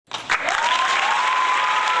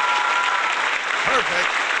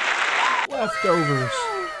Perfect. Leftovers.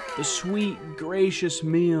 The sweet, gracious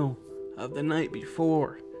meal of the night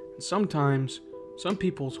before. And sometimes, some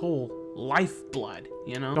people's whole lifeblood,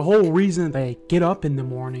 you know? The whole reason they get up in the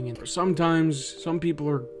morning. And sometimes, some people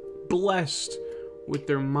are blessed with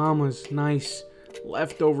their mama's nice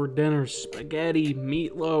leftover dinner, spaghetti,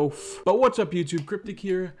 meatloaf. But what's up, YouTube? Cryptic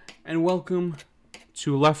here, and welcome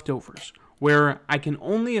to Leftovers, where I can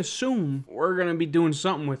only assume we're gonna be doing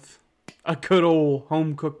something with a good old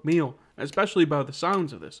home-cooked meal, especially by the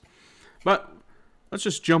sounds of this. But let's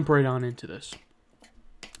just jump right on into this.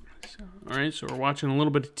 Alright, so we're watching a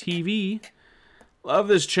little bit of TV. Love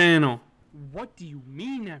this channel. What do you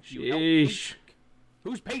mean, nephew? Sheesh.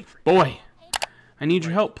 Who's patron? Boy, I need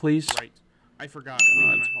your help, please. Right. I forgot. We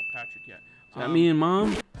haven't helped Patrick yet. Is that me and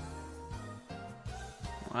Mom?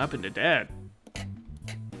 What happened to Dad?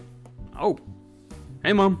 Oh.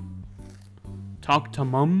 Hey, Mom. Talk to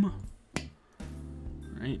Mom.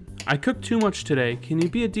 Right. I cooked too much today. Can you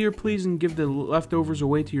be a dear, please, and give the leftovers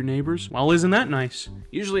away to your neighbors? Well, isn't that nice?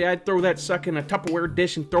 Usually I'd throw that suck in a Tupperware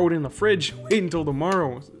dish and throw it in the fridge. Wait until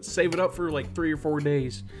tomorrow. Save it up for like 3 or 4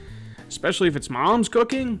 days. Especially if it's Mom's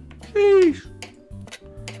cooking. Sheesh.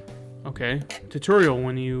 Okay. Tutorial.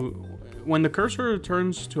 When the cursor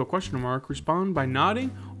turns to a question mark, respond by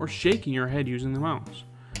nodding or shaking your head using the mouse.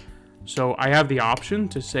 So I have the option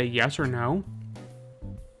to say yes or no.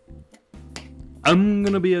 I'm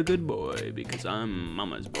gonna be a good boy because I'm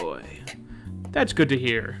Mama's boy. That's good to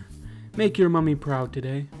hear. Make your mommy proud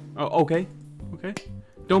today. Oh, okay. Okay.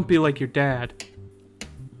 Don't be like your dad.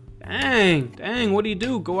 Dang, what do you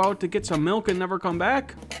do? Go out to get some milk and never come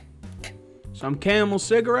back? Some Camel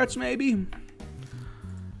cigarettes, maybe?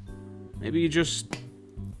 Maybe you just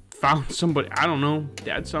found somebody, I don't know.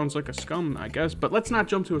 Dad sounds like a scum, I guess. But let's not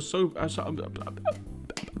jump to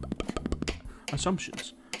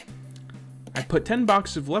assumptions. I put 10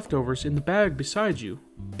 boxes of leftovers in the bag beside you.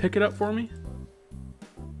 Pick it up for me.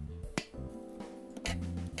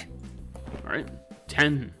 Alright,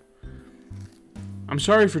 10. I'm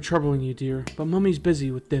sorry for troubling you, dear, but Mummy's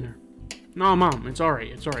busy with dinner. No, Mom, it's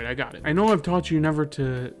alright, I got it. I know I've taught you never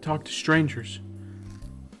to talk to strangers,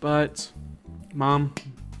 but, Mom,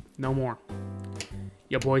 no more.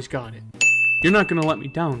 Your boy's got it. You're not gonna let me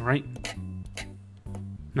down, right?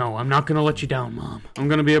 No, I'm not gonna let you down, Mom. I'm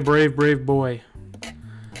gonna be a brave, brave boy.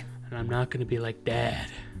 And I'm not gonna be like Dad.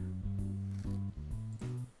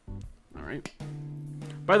 Alright.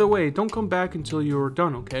 By the way, don't come back until you're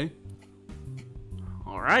done, okay?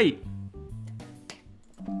 Alright.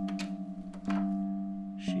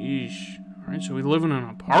 Sheesh. Alright, so we live in an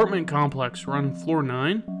apartment complex. We're on floor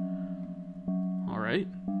 9. Alright.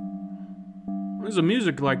 Why is the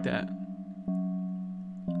music like that?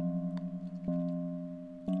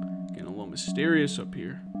 Getting a little mysterious up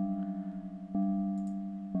here.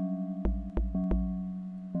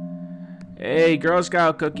 Hey, Girl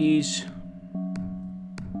Scout cookies.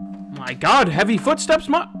 My God, heavy footsteps,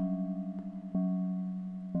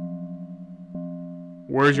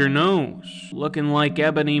 Where's your nose? Looking like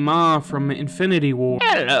Ebony Ma from Infinity War.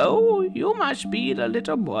 Hello, you must be the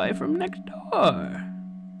little boy from next door.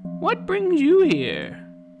 What brings you here?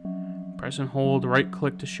 Press and hold right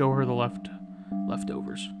click to show her the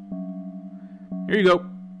leftovers. Here you go.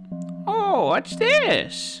 Oh, what's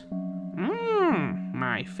this?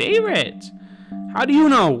 My favorite. How do you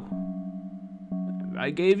know? I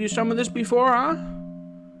gave you some of this before, huh?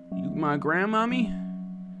 You my grandmommy?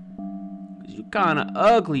 You kinda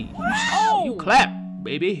ugly. You clap,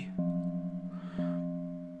 baby.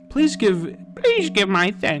 Please give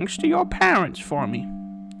my thanks to your parents for me.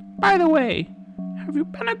 By the way, have you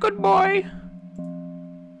been a good boy?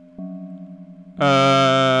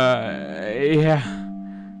 Yeah.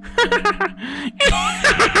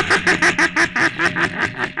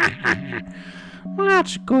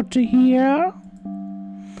 That's good to hear.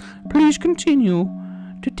 Please continue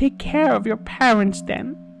to take care of your parents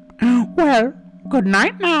then. Well, good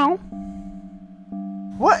night now.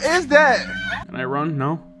 What is that? Can I run?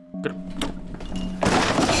 No? Good.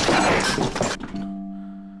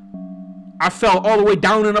 I fell all the way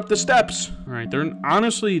down and up the steps. Alright,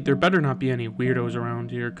 there better not be any weirdos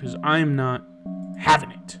around here, because I'm not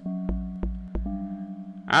having it.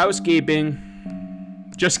 Housekeeping.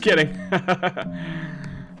 Just kidding.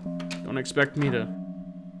 Don't expect me to...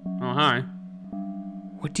 Oh, hi.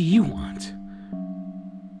 What do you want?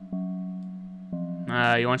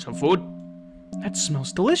 You want some food? That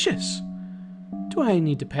smells delicious. Do I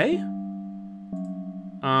need to pay?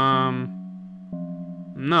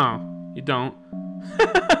 No, you don't.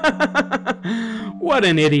 What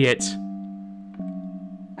an idiot.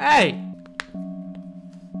 Hey!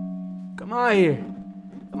 Come on here.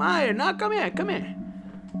 Come on, no, come here, come here.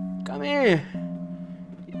 Come here.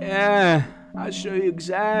 Yeah, I'll show you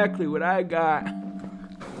exactly what I got.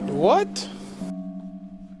 What?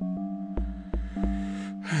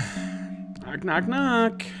 Knock, knock,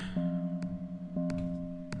 knock.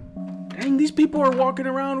 Dang, these people are walking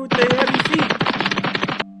around with their heavy feet.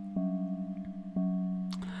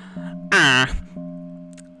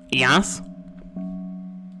 Yes?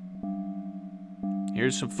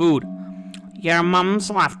 Here's some food. Your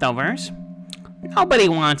mom's leftovers. Nobody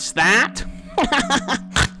wants that.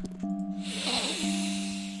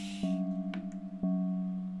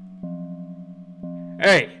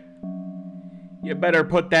 Hey, you better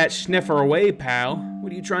put that sniffer away, pal.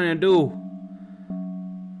 What are you trying to do?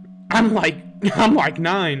 I'm like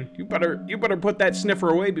 9. You better put that sniffer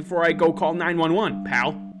away before I go call 911, pal.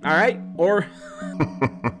 All right? Or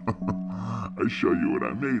I show you what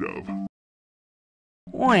I'm made of.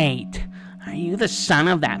 Wait, are you the son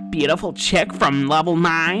of that beautiful chick from level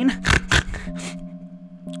 9?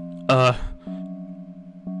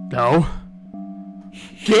 no.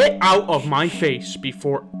 Get out of my face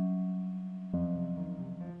before...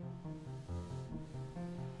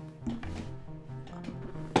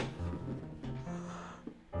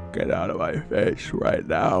 Get out of my face right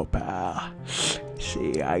now, pal.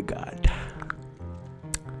 See, I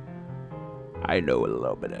know a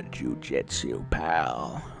little bit of jujitsu,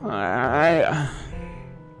 pal.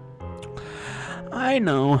 I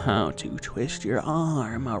know how to twist your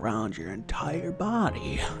arm around your entire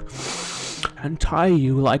body and tie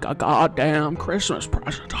you like a goddamn Christmas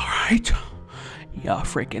present, alright? You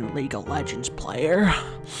freaking League of Legends player.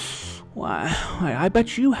 Why, I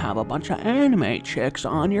bet you have a bunch of anime chicks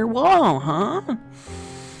on your wall, huh?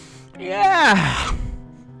 Yeah.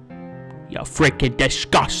 You freaking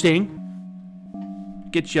disgusting.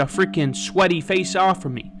 Get your freaking sweaty face off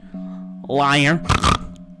of me, liar.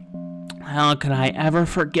 How could I ever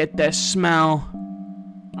forget this smell?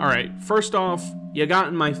 Alright, first off, you got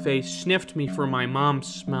in my face, sniffed me for my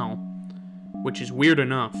mom's smell, which is weird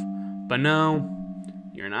enough. But no,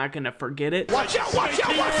 you're not gonna forget it. Watch out, watch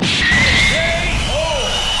out, watch out!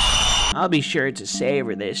 I'll be sure to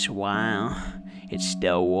savor this while it's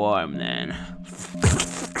still warm then.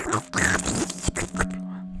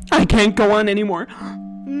 I can't go on anymore.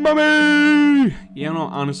 Mommy! You know,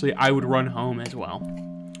 honestly, I would run home as well.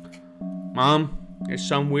 Mom, there's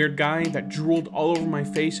some weird guy that drooled all over my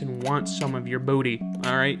face and wants some of your booty,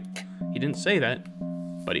 alright? He didn't say that,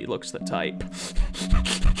 but he looks the type.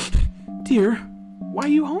 Dear, why are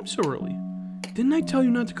you home so early? Didn't I tell you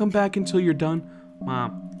not to come back until you're done?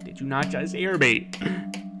 Mom, did you not just hear me?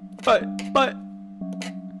 But...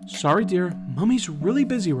 Sorry, dear. Mommy's really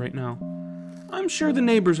busy right now. I'm sure the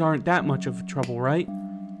neighbors aren't that much of trouble, right?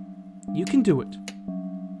 You can do it.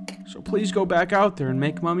 So please go back out there and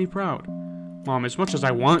make Mommy proud. Mom, as much as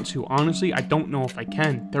I want to, honestly, I don't know if I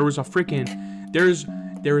can. There is an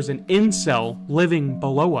incel living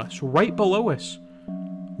below us, right below us.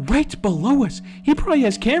 Right below us. He probably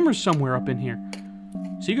has cameras somewhere up in here.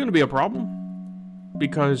 Is he gonna be a problem?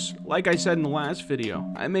 Because, like I said in the last video,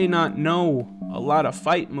 I may not know a lot of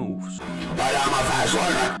fight moves. But I'm a fast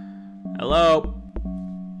learner. Hello?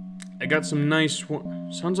 I got some nice...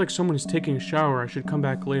 Sounds like someone is taking a shower. I should come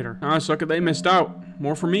back later. Ah, sucker, they missed out.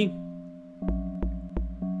 More for me.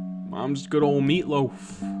 Mom's good old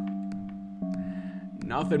meatloaf.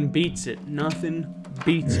 Nothing beats it. Nothing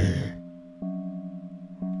beats it.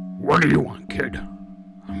 What do you want, kid?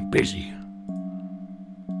 I'm busy.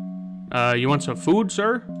 You want some food,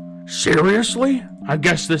 sir? Seriously? I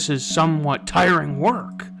guess this is somewhat tiring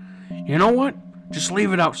work. You know what? Just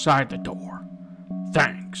leave it outside the door.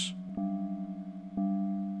 Thanks.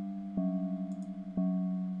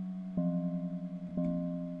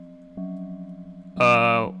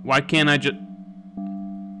 Why can't I just...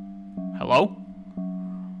 Hello?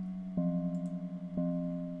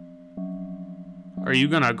 Are you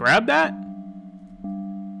gonna grab that?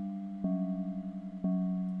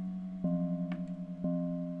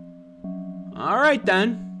 Alright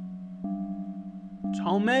then. It's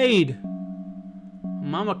homemade.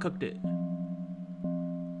 Mama cooked it.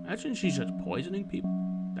 Imagine she's just poisoning people.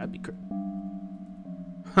 That'd be crazy.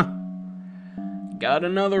 Huh. Got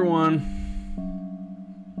another one.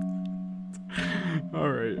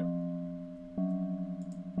 Alright.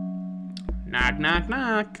 Knock, knock,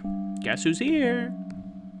 knock. Guess who's here?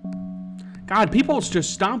 God, people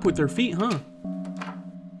just stomp with their feet, huh?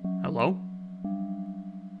 Hello?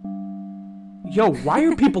 Yo, why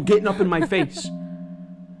are people getting up in my face?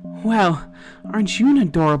 Well, aren't you an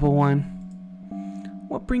adorable one?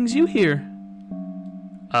 What brings you here?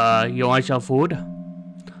 You want some food?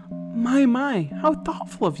 My, how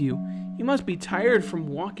thoughtful of you. You must be tired from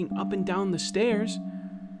walking up and down the stairs.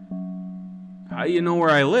 How do you know where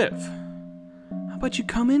I live? How about you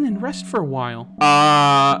come in and rest for a while?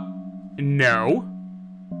 No.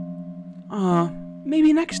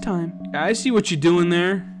 Maybe next time. I see what you're doing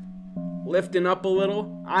there. Lifting up a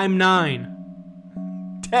little. I'm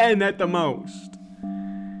 9. 10 at the most.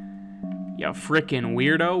 You frickin'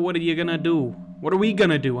 weirdo. What are you gonna do? What are we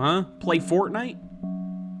gonna do, huh? Play Fortnite?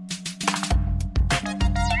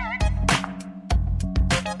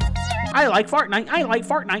 I like Fortnite. I like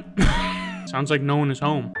Fortnite. Sounds like no one is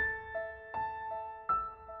home.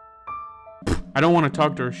 I don't want to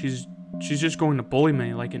talk to her. She's just going to bully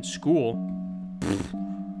me like in school.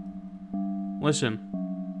 Listen.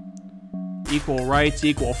 Equal rights,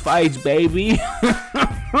 equal fights, baby.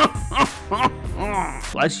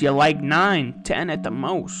 Plus you like 9, 10 at the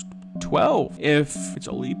most. 12 if it's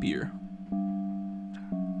a leap year.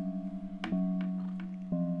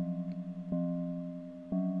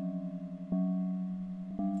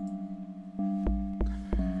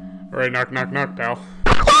 Alright, knock, knock, knock, pal.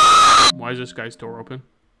 Why is this guy's door open?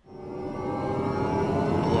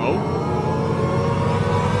 Hello?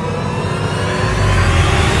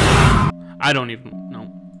 I don't even know.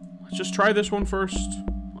 Let's just try this one first.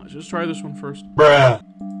 Bruh.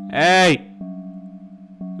 Hey!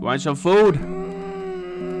 You want some food?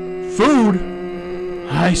 Food?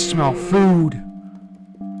 I smell food.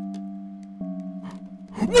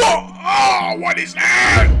 Whoa! Oh, what is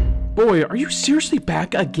that? Boy, are you seriously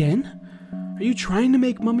back again? Are you trying to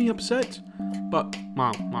make Mummy upset? But,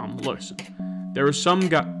 Mom, listen. There was some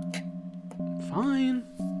guy... Fine.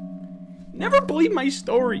 Never believe my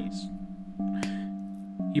stories.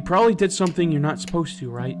 You probably did something you're not supposed to,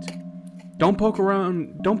 right? Don't poke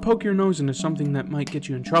your nose into something that might get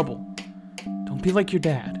you in trouble. Don't be like your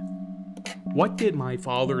dad. What did my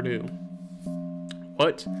father do?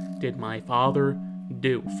 What did my father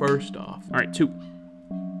do, first off? Alright, 2.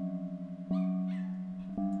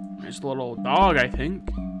 Nice little dog, I think.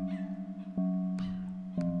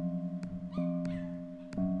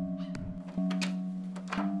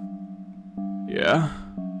 Yeah?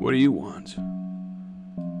 What do you want?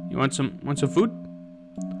 You want some food?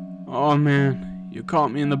 Oh man, you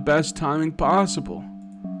caught me in the best timing possible.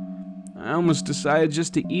 I almost decided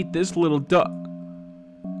just to eat this little duck.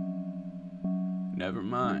 Never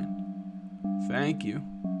mind. Thank you.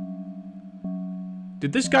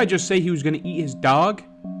 Did this guy just say he was gonna eat his dog?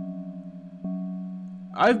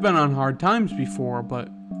 I've been on hard times before, but...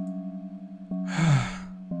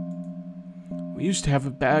 We used to have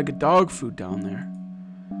a bag of dog food down there.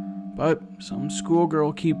 But some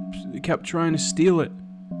schoolgirl kept trying to steal it.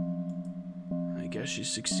 I guess she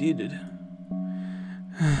succeeded.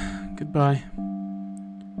 Goodbye.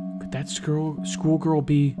 Could that schoolgirl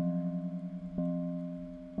be...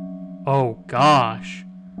 Oh gosh.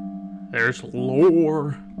 There's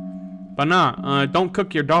lore. But nah, don't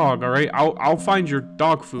cook your dog, alright? I'll find your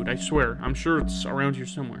dog food, I swear. I'm sure it's around here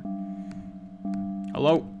somewhere.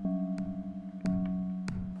 Hello?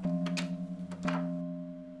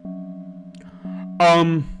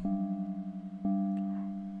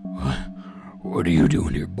 What are you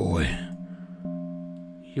doing here, boy?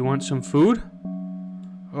 You want some food?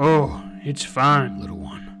 Oh, it's fine, little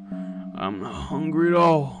one. I'm not hungry at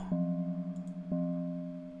all.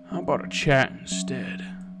 How about a chat instead?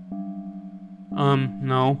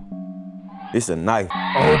 No. It's a knife.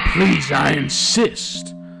 Oh, please, I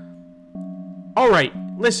insist. Alright,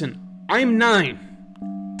 listen. I'm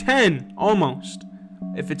 9. 10, almost.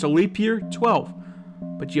 If it's a leap year, 12.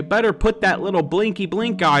 But you better put that little blinky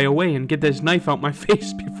blink eye away and get this knife out my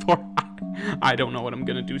face before I don't know what I'm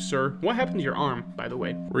gonna do, sir. What happened to your arm, by the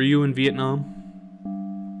way? Were you in Vietnam?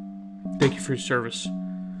 Thank you for your service.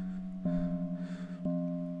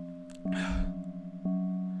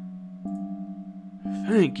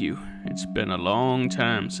 Thank you. It's been a long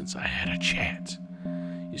time since I had a chat.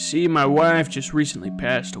 You see, my wife just recently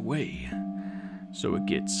passed away, so it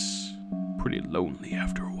gets pretty lonely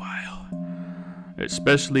after a while.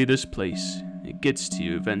 Especially this place. It gets to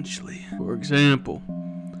you eventually. For example,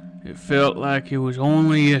 it felt like it was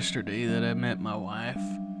only yesterday that I met my wife.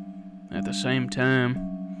 At the same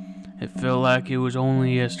time, it felt like it was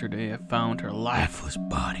only yesterday I found her lifeless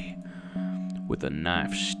body with a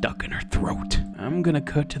knife stuck in her throat. I'm gonna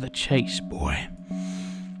cut to the chase, boy.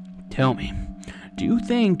 Tell me, do you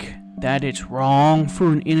think that it's wrong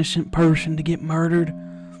for an innocent person to get murdered?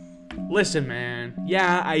 Listen, man.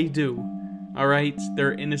 Yeah, I do. Alright?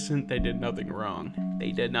 They're innocent. They did nothing wrong.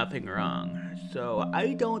 They did nothing wrong. So,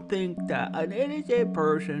 I don't think that an innocent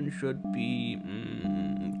person should be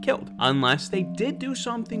killed. Unless they did do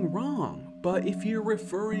something wrong. But if you're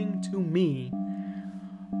referring to me,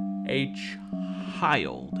 a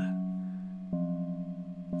child,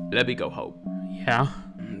 let me go hope. Yeah?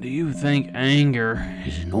 Do you think anger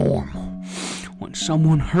is normal when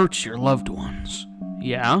someone hurts your loved ones?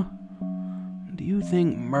 Yeah? Do you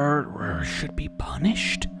think murderers should be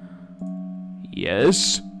punished?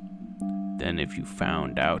 Yes? Then if you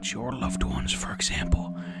found out your loved ones, for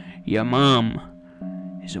example, your mom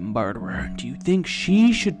is a murderer, do you think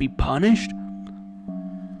she should be punished?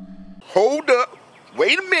 Hold up.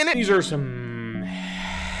 Wait a minute. These are some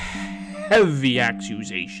heavy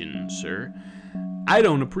accusations, sir. I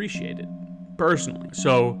don't appreciate it, personally.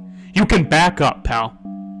 So, you can back up, pal.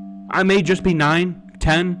 I may just be 9,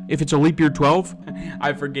 10, if it's a leap year 12.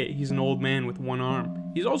 I forget he's an old man with one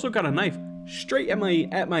arm. He's also got a knife straight at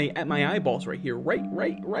my eyeballs right here. Right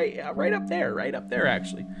up there,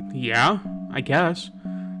 actually. Yeah, I guess.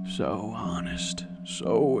 So honest,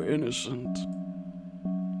 so innocent.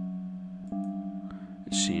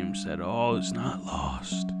 It seems that all is not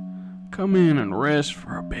lost. Come in and rest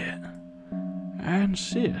for a bit. I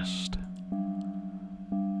insist.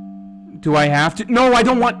 Do I have to? No, I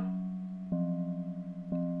don't want...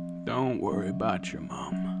 Don't worry about your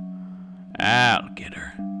mom. I'll get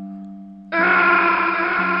her.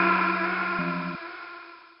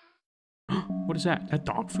 What is that? That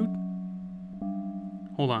dog food?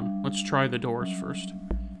 Hold on. Let's try the doors first.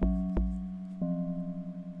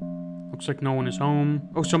 Looks like no one is home.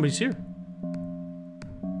 Oh, somebody's here.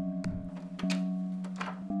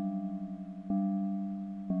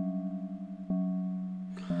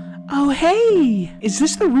 Oh, hey! Is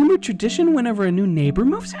this the rumored tradition whenever a new neighbor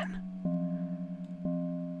moves in?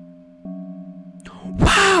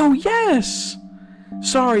 Wow, yes!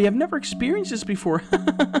 Sorry, I've never experienced this before.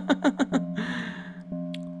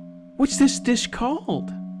 What's this dish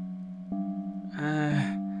called?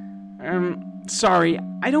 Sorry,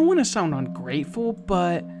 I don't want to sound ungrateful,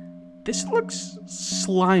 but this looks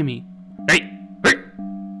slimy. Hey!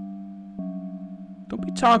 Don't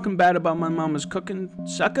be talking bad about my mama's cooking,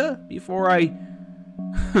 sucker, before I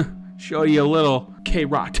show you a little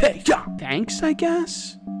karate. Thanks, I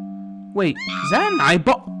guess? Wait, is that an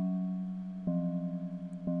eyeball?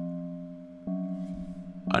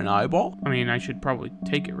 An eyeball? I mean, I should probably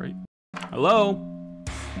take it, right? Hello?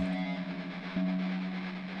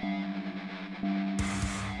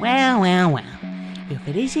 Well. If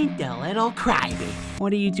it isn't the little crybaby.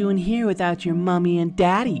 What are you doing here without your mommy and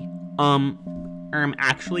daddy?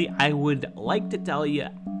 Actually, I would like to tell you,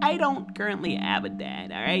 I don't currently have a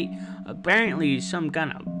dad, alright? Apparently, he's some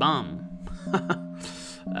kind of bum.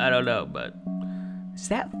 I don't know, but... Is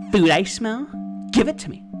that food I smell? Give it to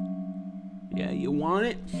me. Yeah, you want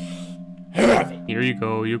it? Have it. Here you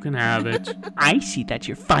go, you can have it. I see that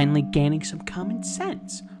you're finally gaining some common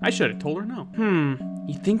sense. I should have told her no.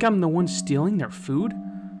 You think I'm the one stealing their food?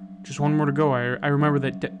 Just one more to go. I remember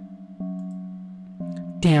that...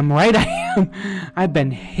 Damn right I am.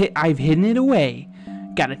 I've hidden it away.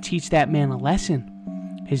 Gotta teach that man a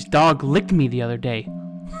lesson. His dog licked me the other day.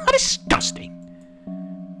 How disgusting.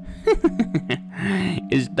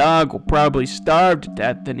 His dog will probably starve to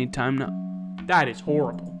death anytime now. That is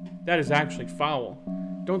horrible. That is actually foul.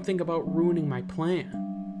 Don't think about ruining my plan.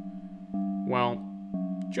 Well,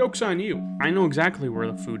 joke's on you. I know exactly where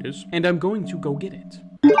the food is, and I'm going to go get it.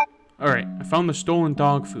 Alright, I found the stolen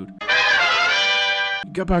dog food.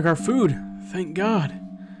 We got back our food. Thank God.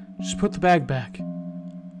 Just put the bag back.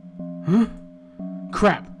 Huh?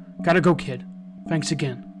 Crap. Gotta go, kid. Thanks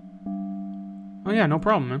again. Oh yeah, no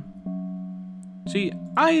problem, man. See,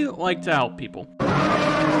 I like to help people.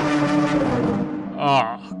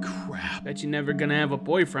 Oh, crap. Bet you're never gonna have a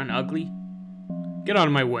boyfriend, ugly. Get out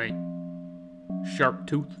of my way. Sharp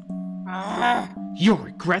tooth. You'll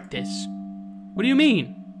regret this. What do you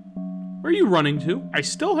mean? Where are you running to? I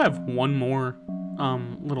still have one more,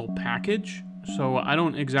 little package, so I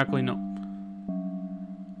don't exactly know.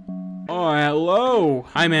 Oh, hello.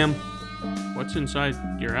 Hi, ma'am. What's inside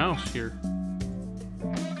your house here?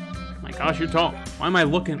 My gosh, you're tall. Why am I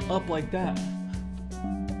looking up like that?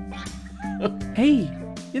 Hey,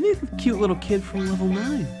 you're the cute little kid from level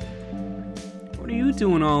 9. What are you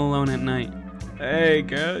doing all alone at night? Hey,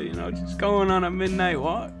 girl, just going on a midnight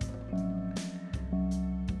walk.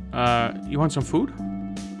 You want some food?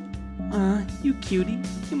 You cutie.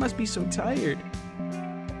 You must be so tired.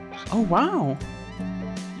 Oh, wow.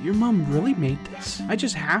 Your mom really made this? I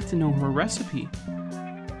just have to know her recipe.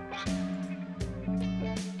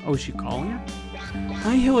 Oh, is she calling her?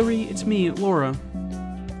 Hi, Hillary. It's me, Laura.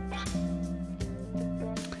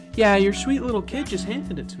 Yeah, your sweet little kid just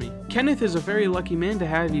handed it to me. Kenneth is a very lucky man to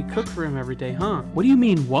have you cook for him every day, huh? What do you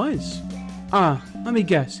mean, was? Let me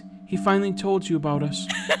guess. He finally told you about us.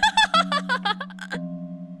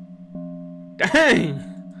 Dang!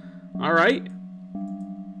 Alright.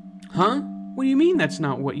 Huh? What do you mean that's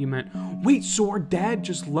not what you meant? Wait, so our dad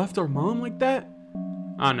just left our mom like that?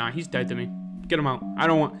 Oh, nah, he's dead to me. Get him out. I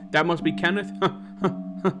don't want... That must be Kenneth?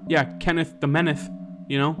 Yeah, Kenneth the Meneth.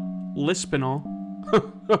 You know? Lisp and all.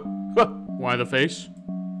 Why the face?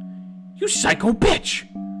 You psycho bitch!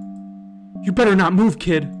 You better not move,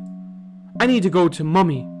 kid. I need to go to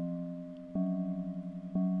Mummy.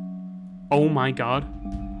 Oh my god.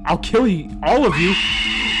 I'll kill you, all of you.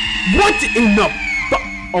 What in the...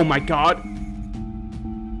 Oh my god.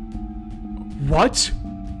 What?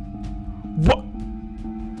 What?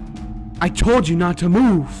 I told you not to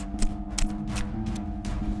move.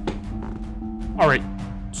 Alright,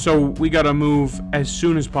 so we gotta move as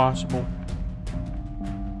soon as possible.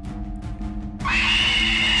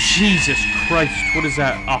 Jesus Christ, what is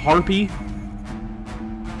that, a harpy?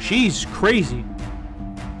 She's crazy.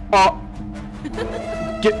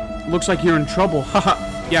 Looks like you're in trouble, haha,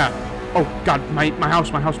 yeah. Oh god, my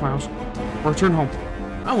house. Return home.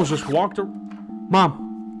 I almost just walked her. Mom.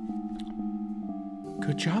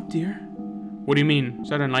 Good job, dear. What do you mean? Is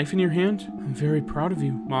that a knife in your hand? I'm very proud of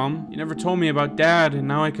you. Mom, you never told me about Dad, and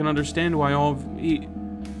now I can understand why all of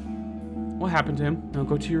What happened to him? Now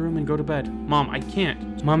go to your room and go to bed. Mom, I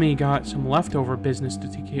can't. Mommy got some leftover business to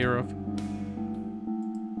take care of.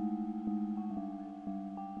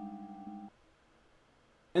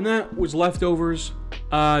 And that was Leftovers.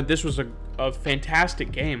 This was a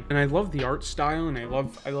fantastic game, and I love the art style, and I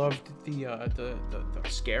loved the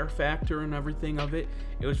scare factor and everything of it.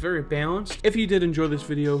 It was very balanced. If you did enjoy this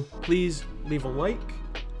video, please leave a like.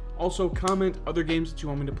 Also, comment other games that you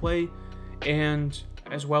want me to play, and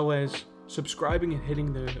as well as subscribing and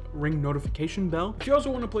hitting the ring notification bell. If you also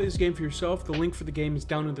want to play this game for yourself, the link for the game is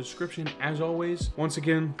down in the description as always. Once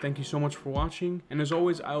again, thank you so much for watching, and as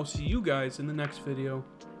always, I'll see you guys in the next video.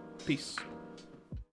 Peace.